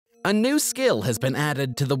A new skill has been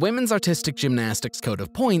added to the Women's Artistic Gymnastics Code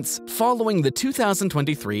of Points following the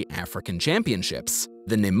 2023 African Championships.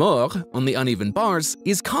 The Nemour on the uneven bars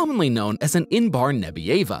is commonly known as an Inbar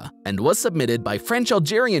Nabieva and was submitted by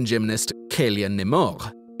French-Algerian gymnast Kaylia Nemour.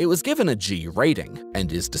 It was given a G rating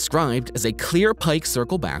and is described as a clear pike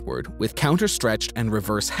circle backward with counter-stretched and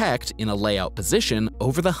reverse hecht in a layout position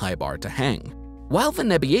over the high bar to hang. While the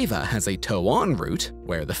Nabieva has a toe-on route,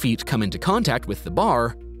 where the feet come into contact with the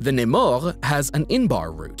bar, the Nemour has an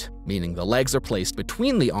in-bar route, meaning the legs are placed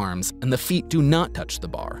between the arms and the feet do not touch the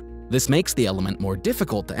bar. This makes the element more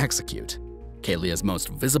difficult to execute. Kaylia's most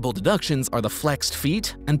visible deductions are the flexed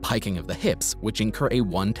feet and piking of the hips, which incur a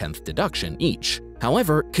 1/10 deduction each.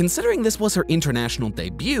 However, considering this was her international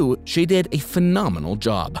debut, she did a phenomenal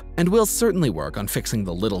job, and will certainly work on fixing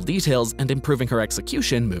the little details and improving her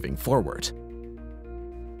execution moving forward.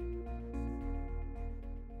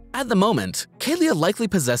 At the moment, Kaylia likely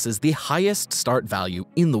possesses the highest start value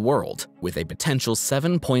in the world, with a potential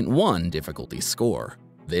 7.1 difficulty score.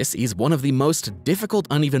 This is one of the most difficult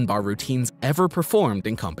uneven bar routines ever performed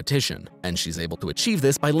in competition, and she's able to achieve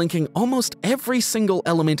this by linking almost every single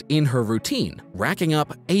element in her routine, racking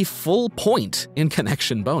up a full point in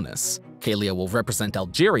connection bonus. Kaylia will represent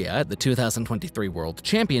Algeria at the 2023 World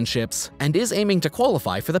Championships and is aiming to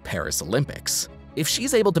qualify for the Paris Olympics. If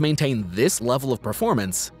she's able to maintain this level of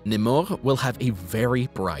performance, Nemour will have a very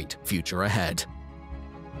bright future ahead.